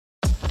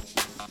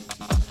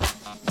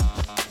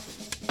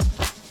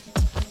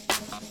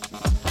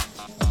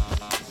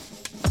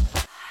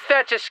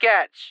Fetch a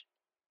sketch.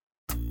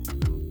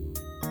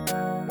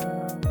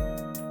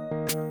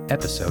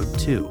 Episode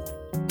 2.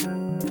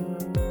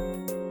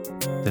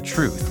 The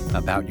Truth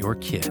About Your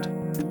Kid.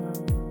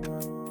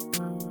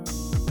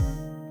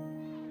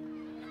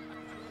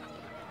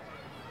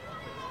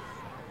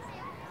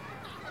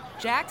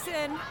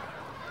 Jackson!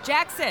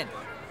 Jackson!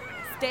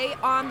 Stay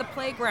on the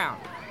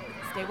playground.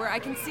 Stay where I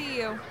can see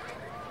you.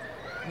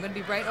 I'm gonna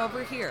be right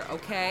over here,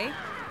 okay?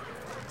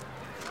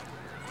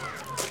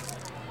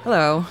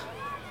 Hello.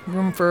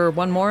 Room for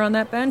one more on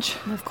that bench?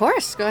 Of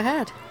course, go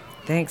ahead.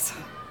 Thanks.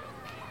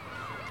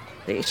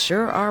 They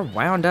sure are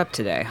wound up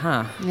today,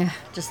 huh? Yeah,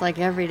 just like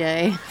every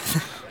day.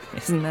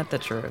 Isn't that the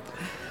truth?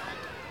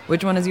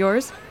 Which one is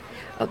yours?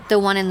 Oh, the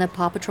one in the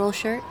Paw Patrol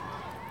shirt?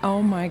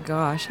 Oh my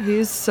gosh,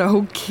 he's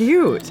so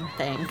cute.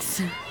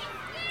 Thanks.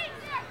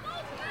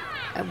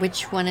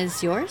 Which one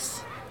is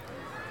yours?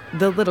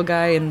 The little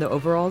guy in the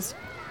overalls?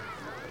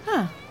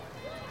 Huh.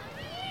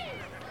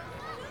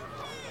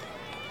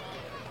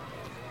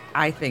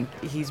 I think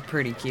he's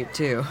pretty cute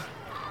too.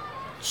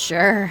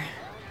 Sure.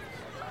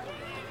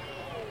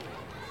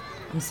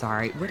 I'm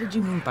sorry, what did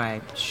you mean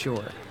by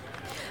sure?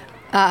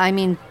 I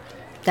mean,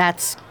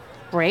 that's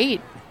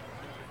great.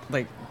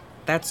 Like,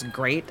 that's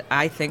great.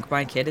 I think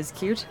my kid is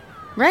cute.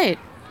 Right.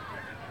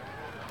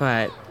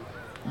 But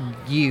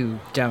you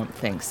don't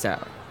think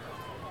so.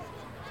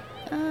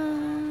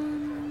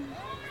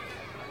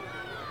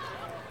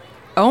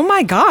 Oh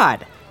my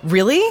God.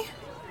 Really?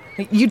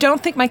 You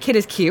don't think my kid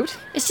is cute?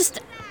 It's just,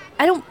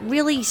 I don't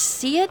really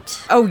see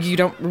it. Oh, you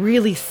don't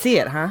really see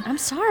it, huh? I'm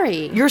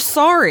sorry. You're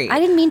sorry. I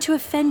didn't mean to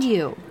offend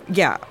you.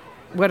 Yeah,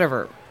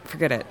 whatever.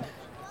 Forget it.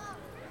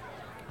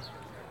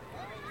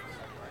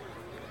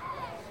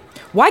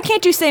 Why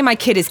can't you say my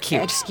kid is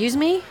cute? Excuse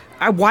me?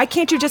 Why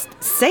can't you just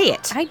say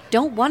it? I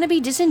don't want to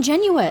be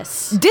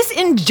disingenuous.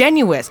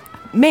 Disingenuous?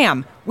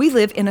 Ma'am, we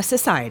live in a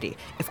society.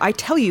 If I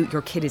tell you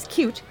your kid is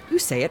cute, you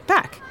say it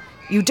back.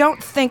 You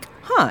don't think,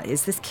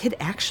 is this kid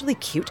actually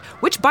cute?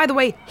 Which, by the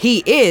way,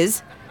 he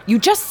is. You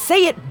just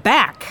say it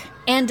back.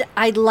 And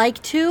I'd like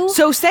to.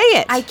 So say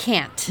it. I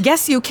can't.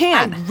 Yes, you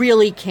can. I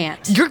really can't.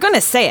 You're gonna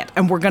say it,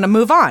 and we're gonna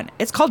move on.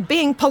 It's called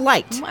being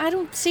polite. I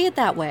don't see it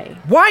that way.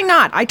 Why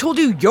not? I told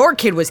you your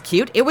kid was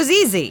cute. It was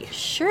easy.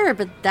 Sure,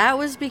 but that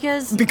was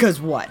because...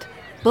 Because what?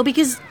 Well,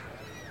 because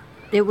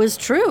it was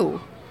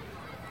true.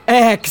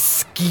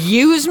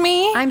 Excuse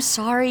me? I'm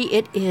sorry,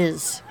 it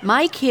is.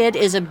 My kid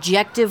is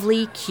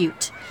objectively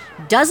cute.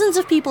 Dozens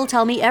of people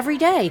tell me every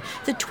day.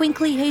 The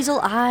twinkly hazel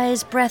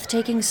eyes,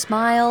 breathtaking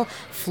smile,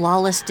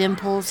 flawless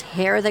dimples,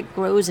 hair that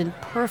grows in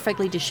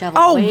perfectly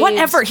disheveled waves. Oh,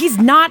 whatever. He's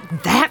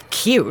not that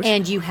cute.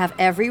 And you have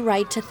every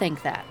right to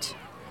think that.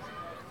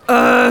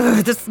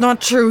 That's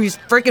not true. He's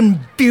freaking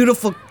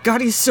beautiful.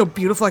 God, he's so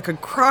beautiful I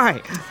could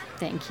cry.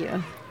 Thank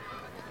you.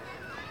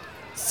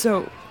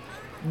 So,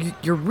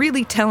 you're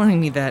really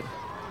telling me that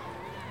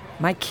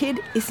my kid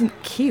isn't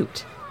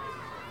cute?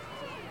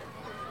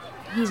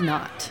 He's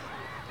not.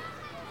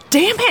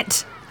 Damn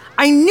it!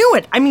 I knew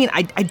it! I mean,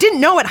 I didn't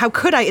know it. How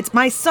could I? It's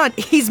my son.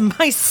 He's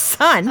my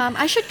son.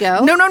 I should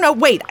go. No,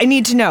 wait. I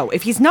need to know.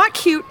 If he's not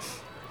cute,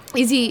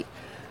 is he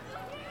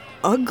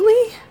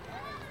ugly?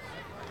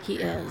 He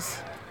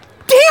is.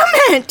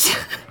 Damn it!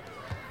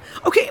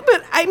 Okay,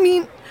 but I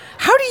mean,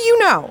 how do you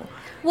know?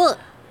 Well,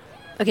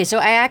 okay, so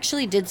I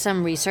actually did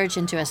some research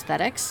into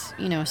aesthetics,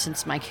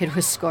 since my kid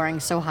was scoring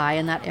so high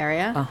in that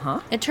area.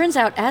 Uh-huh. It turns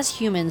out, as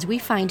humans, we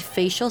find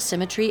facial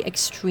symmetry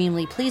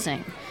extremely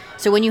pleasing.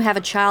 So when you have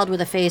a child with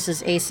a face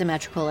as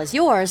asymmetrical as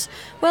yours,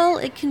 well,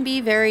 it can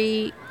be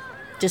very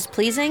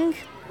displeasing,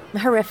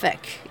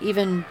 horrific,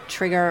 even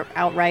trigger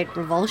outright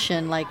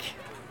revulsion, like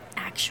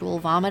actual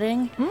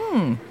vomiting.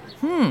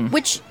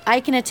 Which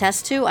I can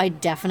attest to. I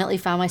definitely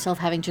found myself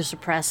having to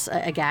suppress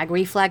a gag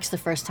reflex the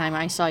first time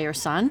I saw your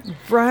son.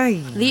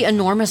 Right. The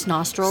enormous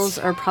nostrils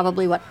are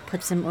probably what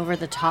puts him over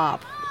the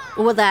top.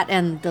 Well, that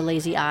and the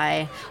lazy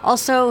eye.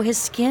 Also, his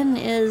skin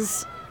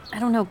is, I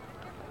don't know,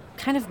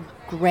 kind of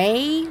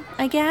gray,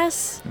 I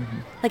guess? Mm-hmm.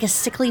 Like a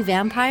sickly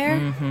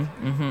vampire?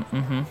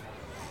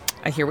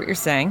 I hear what you're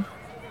saying,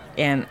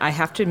 and I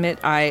have to admit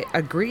I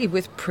agree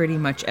with pretty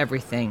much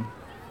everything.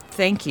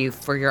 Thank you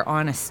for your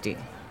honesty.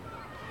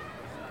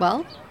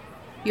 Well,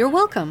 you're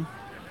welcome.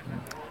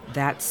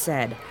 That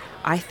said,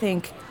 I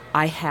think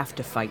I have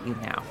to fight you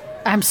now.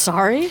 I'm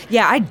sorry?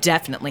 Yeah, I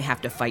definitely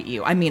have to fight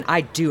you. I mean,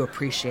 I do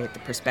appreciate the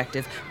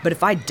perspective, but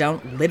if I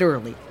don't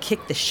literally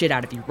kick the shit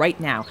out of you right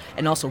now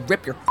and also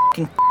rip your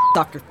fucking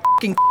off your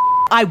fucking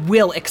I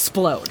will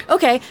explode.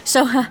 Okay,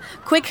 so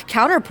quick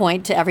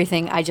counterpoint to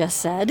everything I just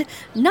said.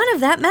 None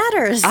of that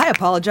matters. I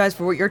apologize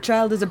for what your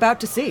child is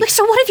about to see. Like,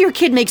 so what if your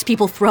kid makes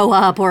people throw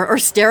up or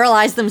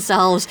sterilize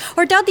themselves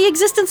or doubt the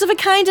existence of a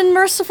kind and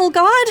merciful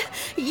God?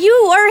 You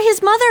are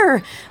his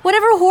mother.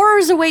 Whatever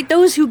horrors await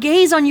those who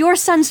gaze on your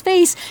son's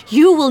face,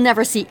 you will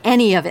never see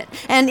any of it.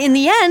 And in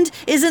the end,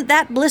 isn't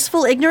that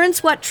blissful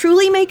ignorance what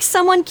truly makes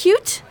someone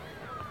cute?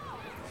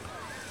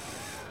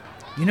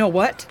 You know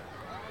what?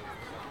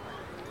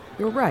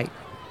 You're right.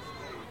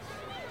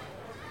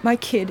 My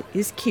kid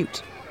is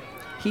cute.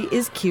 He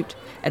is cute,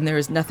 and there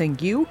is nothing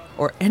you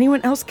or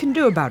anyone else can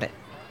do about it.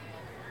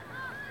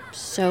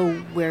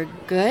 So we're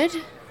good?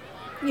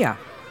 Yeah,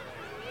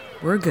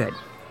 we're good.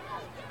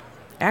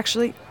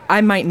 Actually,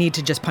 I might need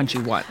to just punch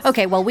you once.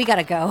 Okay, well, we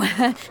gotta go.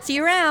 See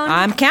you around.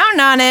 I'm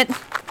counting on it.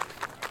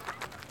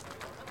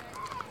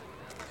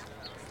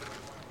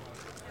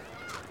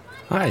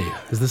 Hi,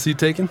 is the seat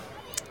taken?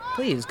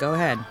 Please, go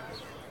ahead.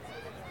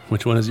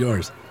 Which one is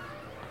yours?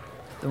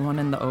 The one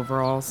in the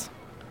overalls.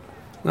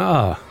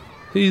 Ah,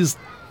 he's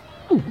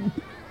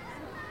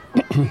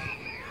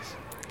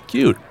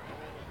cute.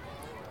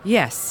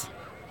 Yes.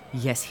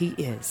 Yes, he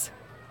is.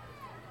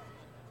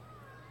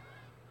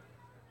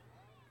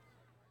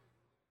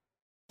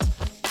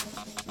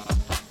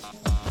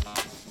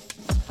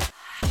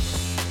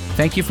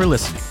 Thank you for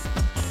listening.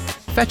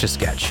 Fetch a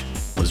Sketch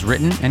was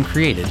written and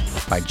created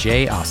by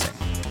Jay Ossing.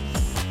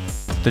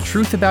 The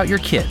Truth About Your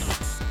Kid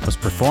was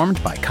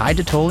performed by Kai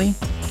DeToli,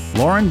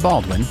 Lauren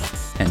Baldwin,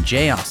 and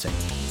Jay Ossing.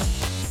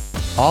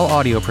 All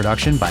audio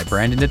production by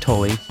Brandon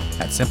DeToli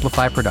at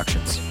Simplify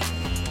Productions.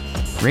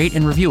 Rate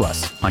and review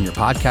us on your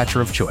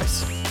podcatcher of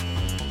choice.